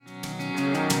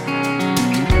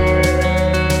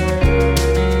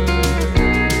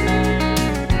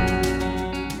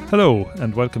Hello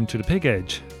and welcome to the Pig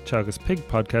Edge, Teagasc Pig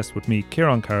podcast with me,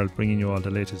 Kieran Carroll, bringing you all the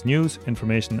latest news,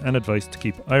 information and advice to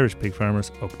keep Irish pig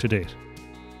farmers up to date.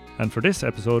 And for this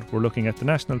episode, we're looking at the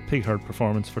National Pig Herd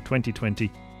Performance for 2020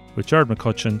 with Jared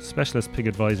McCutcheon, Specialist Pig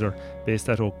Advisor based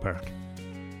at Oak Park.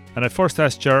 And I first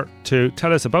asked Jared to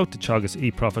tell us about the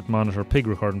Teagasc eProfit Monitor pig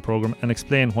recording programme and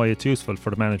explain why it's useful for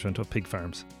the management of pig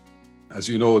farms. As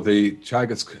you know, the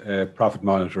Teagasc Profit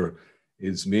Monitor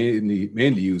is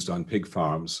mainly used on pig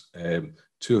farms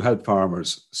to help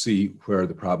farmers see where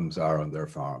the problems are on their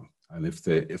farm and if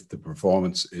the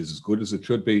performance is as good as it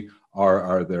should be, or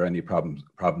are there any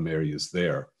problem areas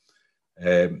there.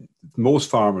 Most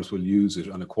farmers will use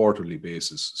it on a quarterly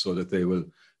basis so that they will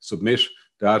submit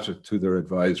data to their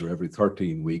advisor every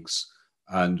 13 weeks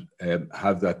and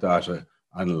have that data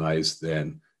analysed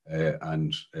then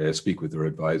and speak with their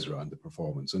advisor on the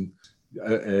performance. And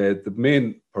the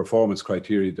main performance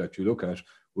criteria that you look at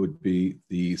would be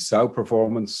the sow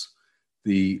performance,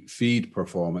 the feed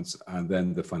performance, and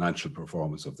then the financial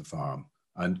performance of the farm.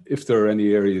 And if there are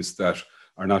any areas that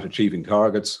are not achieving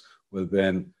targets, well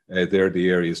then they're the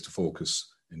areas to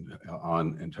focus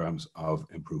on in terms of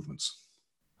improvements.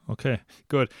 Okay,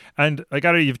 good. And I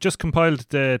gather you've just compiled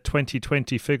the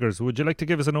 2020 figures. Would you like to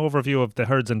give us an overview of the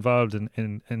herds involved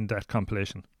in that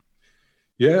compilation?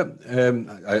 Yeah,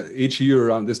 each year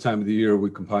around this time of the year, we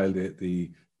compile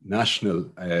the national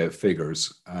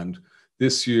figures. And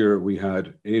this year we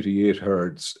had 88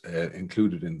 herds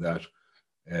included in that,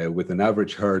 with an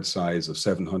average herd size of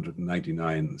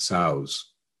 799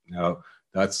 sows. Now,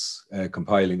 that's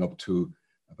compiling up to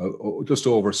about just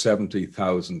over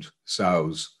 70,000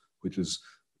 sows, which is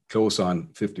close on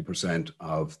 50%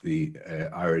 of the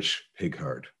Irish pig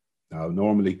herd. Now,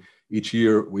 normally each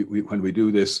year when we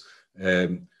do this,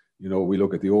 we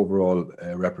look at the overall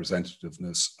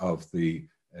representativeness of the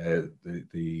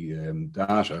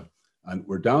data, and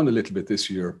we're down a little bit this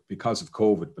year because of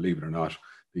COVID, believe it or not,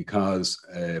 because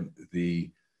there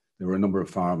were a number of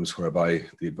farms whereby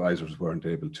the advisors weren't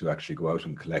able to actually go out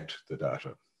and collect the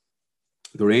data.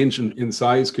 The range in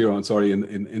size, Kieran,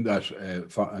 in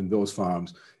those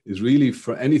farms is really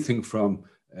for anything from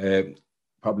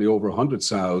probably over 100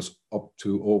 sows up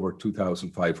to over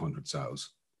 2,500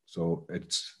 sows. So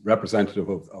it's representative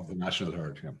of the national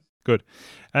herd. Yeah. Good.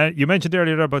 You mentioned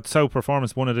earlier about sow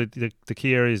performance, one of the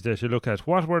key areas that you look at.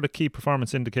 What were the key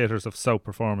performance indicators of sow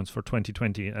performance for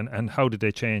 2020 and how did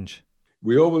they change?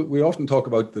 We often talk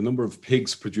about the number of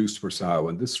pigs produced per sow,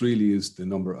 and this really is the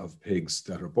number of pigs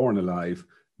that are born alive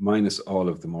minus all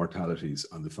of the mortalities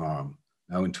on the farm.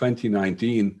 Now in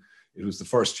 2019, it was the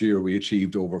first year we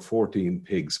achieved over 14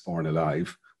 pigs born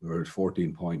alive. We were at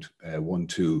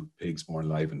 14.12 pigs born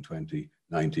alive in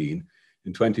 2019.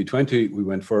 In 2020, we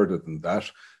went further than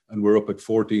that, and we're up at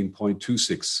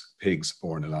 14.26 pigs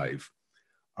born alive.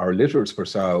 Our litters per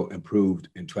sow improved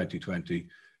in 2020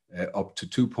 up to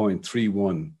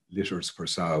 2.31 litters per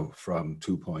sow from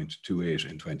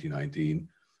 2.28 in 2019.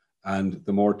 And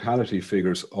the mortality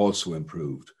figures also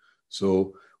improved.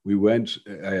 So we went,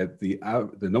 the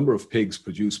number of pigs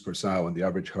produced per sow on the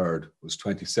average herd was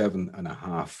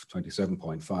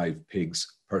 27.5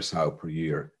 pigs per sow per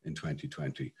year in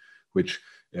 2020, which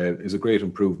is a great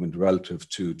improvement relative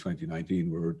to 2019.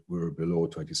 We were below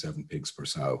 27 pigs per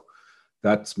sow.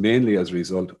 That's mainly as a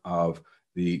result of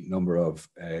the number of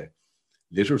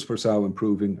litters per sow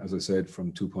improving, as I said,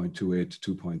 from 2.28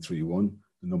 to 2.31.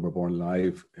 The number born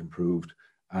alive improved,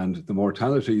 and the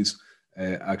mortalities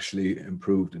actually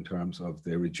improved in terms of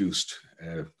they reduced.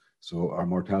 So our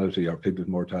piglet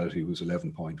mortality was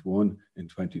 11.1 in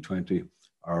 2020.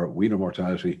 Our weaner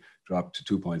mortality dropped to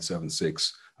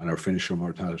 2.76, and our finisher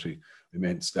mortality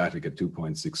remained static at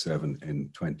 2.67 in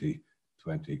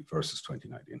 2020 versus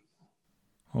 2019.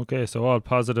 Okay, so all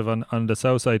positive on the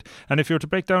south side. And if you were to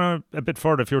break down a bit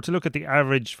further, if you were to look at the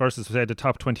average versus, say, the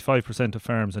top 25% of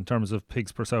farms in terms of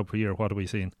pigs per sow per year, what are we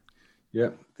seeing?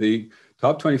 Yeah, the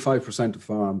top 25% of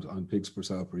farms on pigs per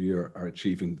sow per year are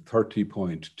achieving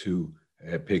 30.2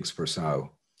 pigs per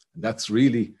sow. And that's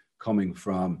really coming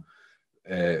from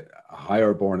a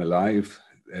higher born alive.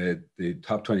 The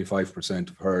top 25%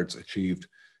 of herds achieved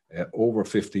over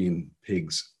 15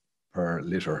 pigs per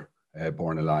litter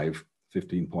born alive,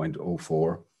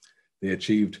 15.04. They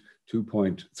achieved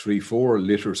 2.34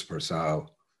 litters per sow,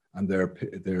 and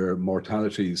their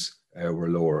mortalities were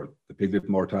lower. The piglet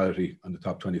mortality on the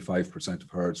top 25% of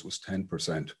herds was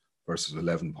 10% versus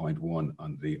 11.1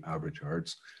 on the average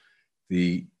herds.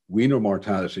 The weaner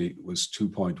mortality was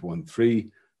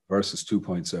 2.13 versus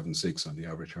 2.76 on the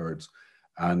average herds,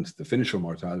 and the finisher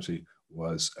mortality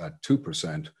was at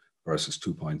 2% versus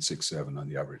 2.67 on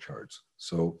the average herds.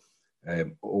 So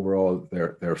Overall,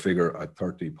 their figure at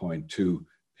 30.2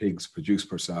 pigs produced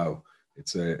per sow,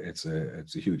 it's a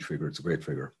huge figure. It's a great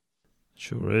figure.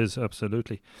 Sure is,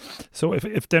 absolutely. So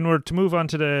if then we're to move on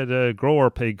to the grower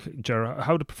pig, Ger,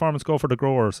 how did performance go for the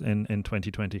growers in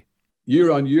 2020?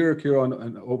 Year on year, Kieran,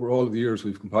 and over all of the years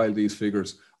we've compiled these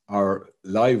figures, our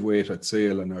live weight at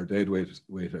sale and our dead weight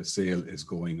at sale is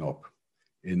going up.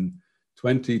 In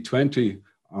 2020,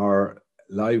 our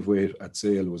live weight at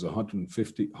sale was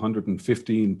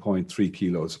 115.3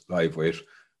 kilos live weight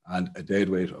and a dead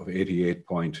weight of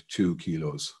 88.2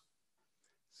 kilos.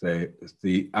 So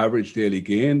the average daily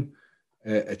gain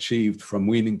achieved from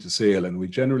weaning to sale, and we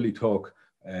generally talk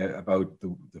about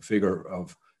the figure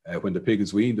of when the pig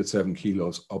is weaned at 7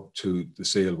 kilos up to the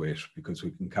sale weight, because we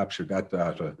can capture that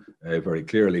data very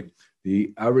clearly.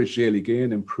 The average daily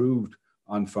gain improved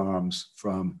on farms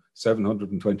from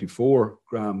 724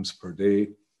 grams per day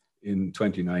in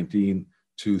 2019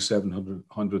 to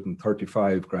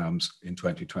 735 grams in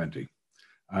 2020.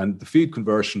 And the feed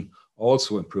conversion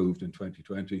also improved in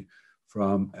 2020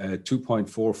 from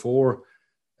 2.44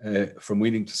 from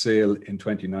weaning to sale in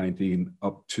 2019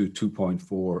 up to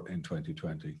 2.4 in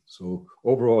 2020. So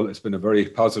overall, it's been a very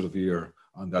positive year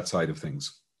on that side of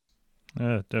things.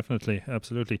 Definitely,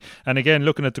 absolutely. And again,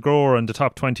 looking at the grower and the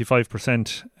top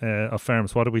 25% of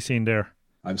farms, what are we seeing there?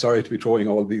 I'm sorry to be throwing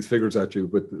all these figures at you,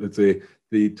 but let's say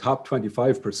the top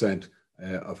 25%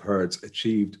 of herds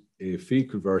achieved a feed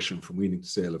conversion from weaning to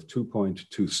sale of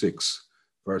 2.26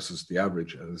 versus the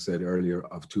average, as I said earlier,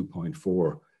 of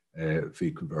 2.4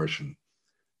 feed conversion.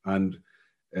 And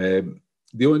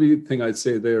the only thing I'd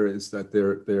say there is that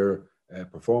their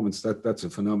performance, that's a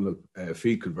phenomenal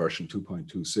feed conversion,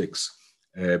 2.26,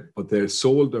 but they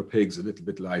sold their pigs a little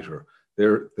bit lighter.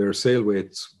 Their sale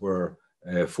weights were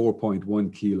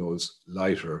 4.1 kilos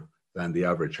lighter than the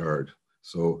average herd.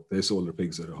 So they sold their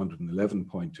pigs at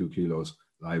 111.2 kilos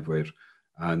live weight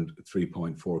and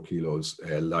 3.4 kilos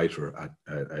lighter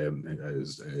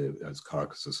as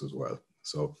carcasses as well.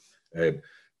 So as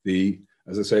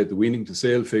I said, the weaning to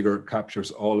sale figure captures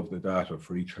all of the data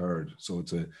for each herd. So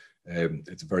it's a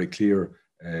very clear,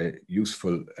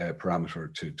 useful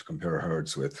parameter to compare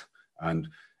herds with. And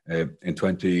in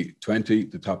 2020,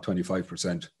 the top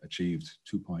 25% achieved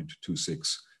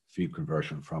 2.26 feed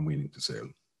conversion from weaning to sale.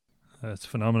 That's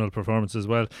phenomenal performance as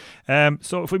well.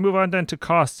 So if we move on then to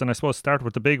costs, and I suppose start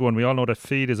with the big one, we all know that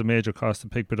feed is a major cost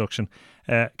of pig production.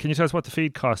 Can you tell us what the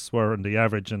feed costs were in the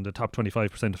average in the top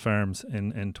 25% of farms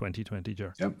in 2020,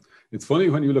 Ger? Yeah, it's funny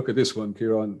when you look at this one,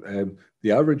 Kieran.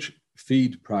 The average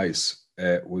feed price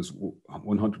was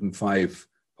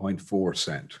 105.4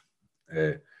 cent,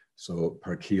 so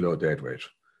per kilo dead weight.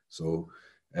 So,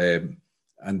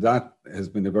 and that has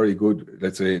been a very good,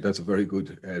 let's say, that's a very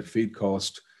good feed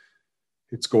cost.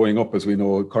 It's going up, as we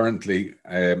know currently,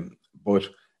 but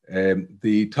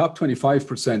the top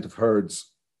 25% of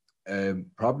herds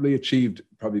probably achieved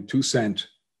 2 cent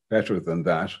better than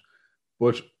that.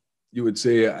 But you would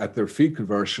say at their feed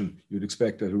conversion, you'd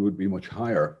expect that it would be much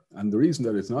higher. And the reason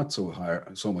that it's not so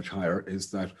much higher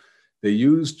is that they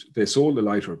sold a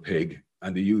lighter pig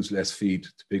and they used less feed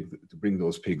to bring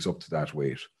those pigs up to that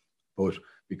weight. But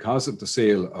because of the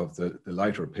sale of the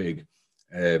lighter pig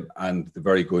and the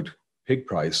very good pig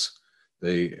price,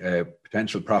 the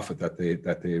potential profit that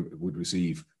they would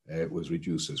receive was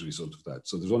reduced as a result of that.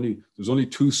 So there's only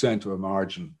 2 cent of a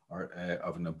margin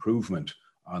of an improvement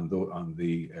on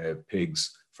the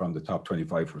pigs from the top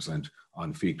 25%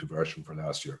 on feed conversion for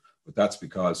last year. But that's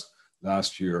because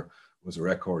last year was a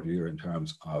record year in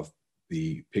terms of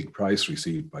the pig price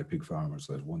received by pig farmers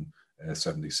at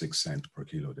 1.76 cent per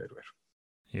kilo dead weight.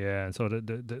 Yeah, and so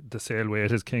the sale weight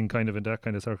is king kind of in that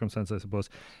kind of circumstance, I suppose.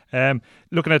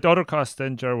 Looking at the other costs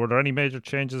then, Ger, were there any major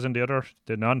changes in the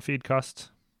non-feed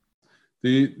costs?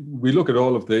 We look at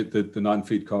all of the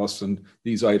non-feed costs, and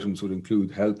these items would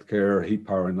include healthcare, heat,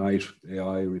 power and light,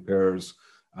 AI, repairs,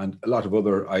 and a lot of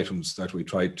other items that we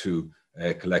tried to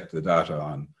collect the data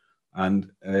on. And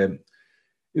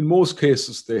in most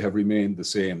cases, they have remained the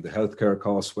same. The healthcare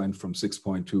costs went from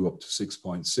 6.2 up to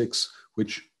 6.6,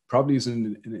 which probably is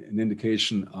an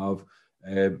indication of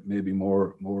maybe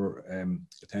more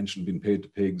attention being paid to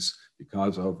pigs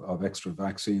because of extra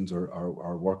vaccines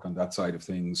or work on that side of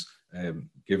things,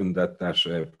 given that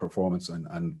performance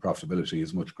and profitability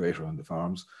is much greater on the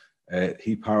farms.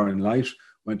 Heat, power and light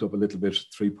went up a little bit,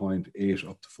 3.8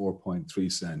 up to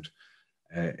 4.3 cent.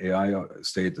 AI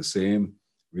stayed the same.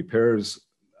 Repairs,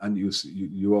 and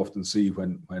you often see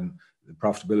when the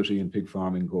profitability in pig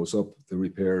farming goes up, the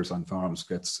repairs on farms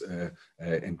gets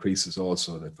increases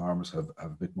also, that farmers have a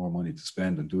bit more money to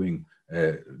spend on doing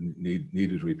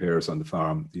needed repairs on the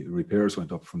farm. The repairs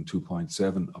went up from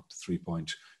 2.7 up to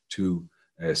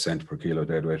 3.2 cent per kilo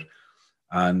deadweight.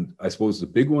 And I suppose the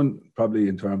big one, probably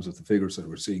in terms of the figures that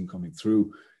we're seeing coming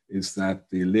through, is that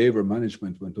the labour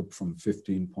management went up from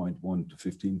 15.1 to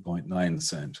 15.9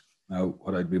 cent. Now,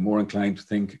 what I'd be more inclined to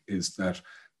think is that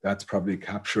that's probably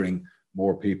capturing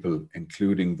more people,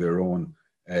 including their own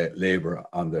labour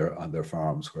on their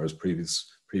farms, whereas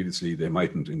previously they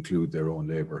mightn't include their own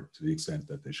labour to the extent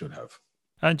that they should have.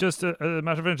 And just a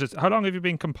matter of interest, how long have you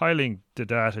been compiling the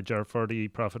data, Ger, for the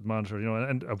Profit Monitor?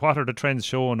 And what are the trends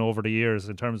shown over the years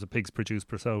in terms of pigs produced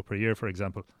per sow per year, for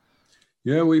example?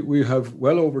 Yeah, we have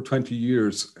well over 20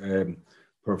 years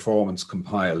performance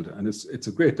compiled, and it's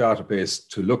a great database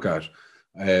to look at.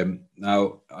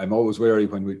 Now, I'm always wary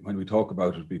when we talk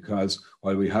about it, because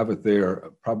while we have it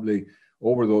there, probably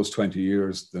over those 20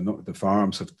 years,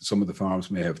 some of the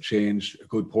farms may have changed. A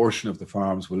good portion of the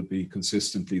farms will be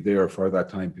consistently there for that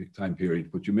time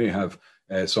period, but you may have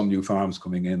some new farms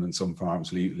coming in and some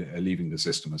farms leaving the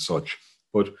system as such.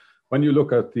 But when you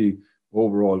look at the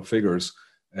overall figures,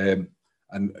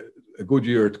 and a good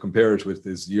year to compare it with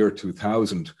is the year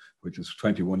 2000, which is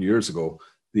 21 years ago.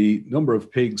 The number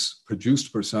of pigs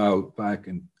produced per sow back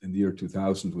in the year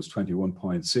 2000 was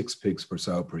 21.6 pigs per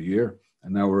sow per year,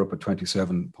 and now we're up at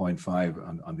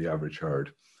 27.5 on the average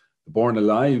herd. The born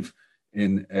alive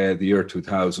in the year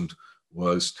 2000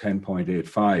 was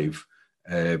 10.85,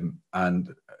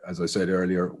 and as I said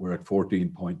earlier, we're at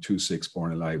 14.26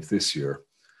 born alive this year.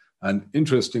 And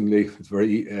interestingly, it's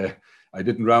very I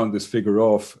didn't round this figure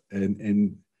off.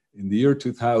 In the year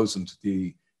 2000,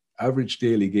 the average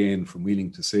daily gain from weaning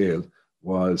to sale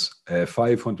was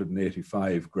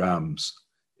 585 grams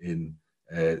in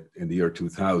the year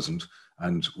 2000,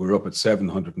 and we're up at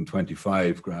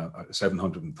 735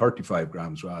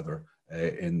 grams rather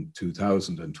in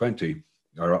 2020,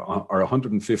 or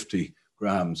 150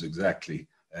 grams exactly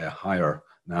higher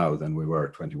now than we were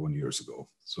 21 years ago.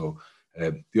 So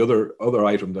the other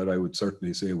item that I would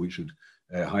certainly say we should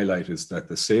highlight is that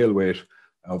the sale weight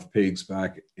of pigs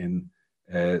back in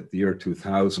the year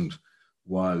 2000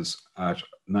 was at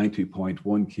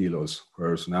 90.1 kilos,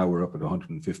 whereas now we're up at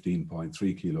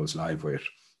 115.3 kilos live weight.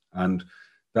 And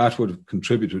that would have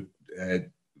contributed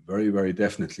very, very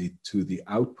definitely to the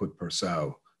output per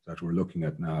sow that we're looking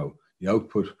at now. The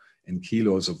output in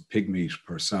kilos of pig meat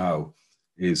per sow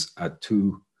is at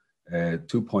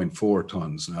 2.4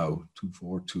 tons now,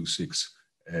 2.426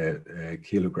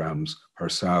 kilograms per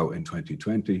sow in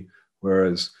 2020,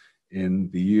 whereas in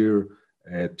the year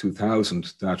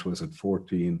 2000, that was at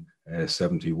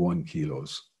 1471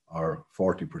 kilos, or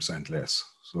 40% less.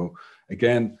 So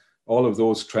again, all of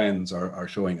those trends are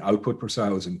showing output per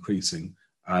sow is increasing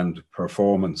and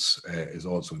performance is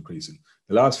also increasing.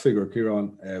 The last figure,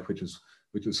 Kieran, which is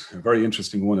a very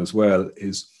interesting one as well,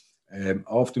 is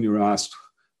often you're asked,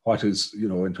 what is,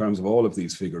 in terms of all of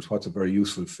these figures, what's a very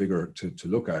useful figure to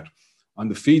look at? On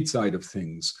the feed side of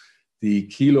things, the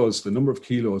number of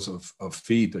kilos of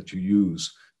feed that you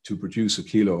use to produce a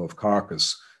kilo of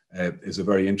carcass is a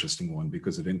very interesting one,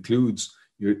 because it includes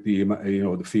the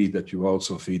feed that you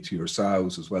also feed to your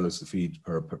sows, as well as the feed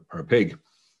per pig.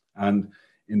 And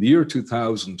in the year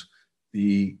 2000,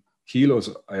 the kilos,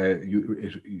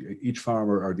 each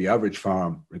farmer, or the average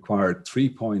farm, required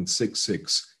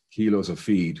 3.66 kilos of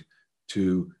feed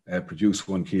to produce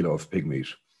 1 kilo of pig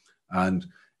meat. And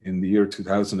in the year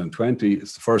 2020,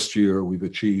 it's the first year we've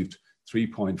achieved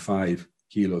 3.5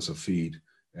 kilos of feed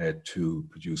to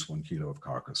produce 1 kilo of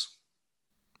carcass.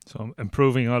 So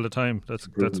improving all the time. That's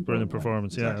brilliant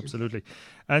performance. Exactly. Yeah, absolutely.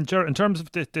 And Ger, in terms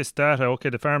of this data, okay,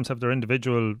 the farms have their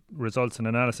individual results and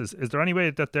analysis. Is there any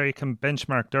way that they can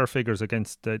benchmark their figures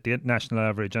against the national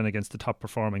average and against the top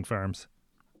performing farms?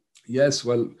 Yes,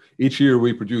 well, each year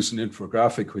we produce an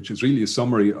infographic, which is really a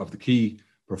summary of the key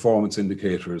performance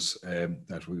indicators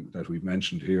that we've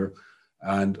mentioned here.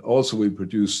 And also we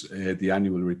produce the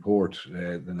annual report,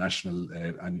 the national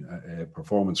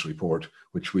performance report,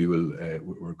 which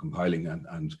we're compiling,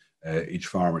 and each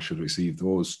farmer should receive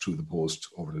those through the post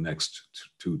over the next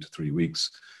 2 to 3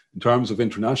 weeks. In terms of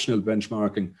international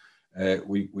benchmarking,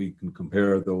 we can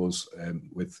compare those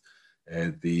with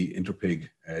the Interpig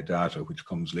data, which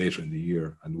comes later in the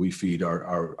year, and we feed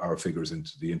our figures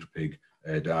into the Interpig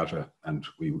data, and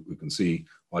we can see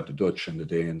what the Dutch and the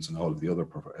Danes and all of the other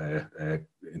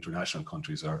international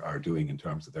countries are doing in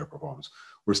terms of their performance.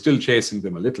 We're still chasing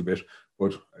them a little bit,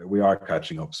 but we are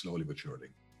catching up slowly but surely.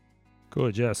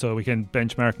 Good, yeah. So we can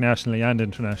benchmark nationally and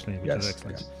internationally, which is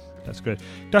excellent. Yes.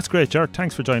 That's great, Ger.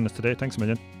 Thanks for joining us today. Thanks a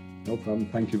million. No problem.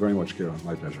 Thank you very much, Kieran.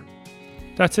 My pleasure.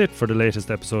 That's it for the latest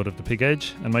episode of The Pig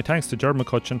Edge, and my thanks to Ger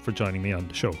McCutcheon for joining me on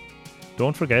the show.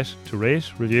 Don't forget to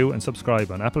rate, review and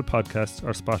subscribe on Apple Podcasts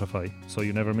or Spotify so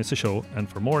you never miss a show, and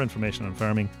for more information on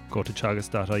farming, go to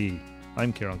teagasc.ie.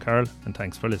 I'm Kieran Carroll, and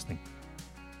thanks for listening.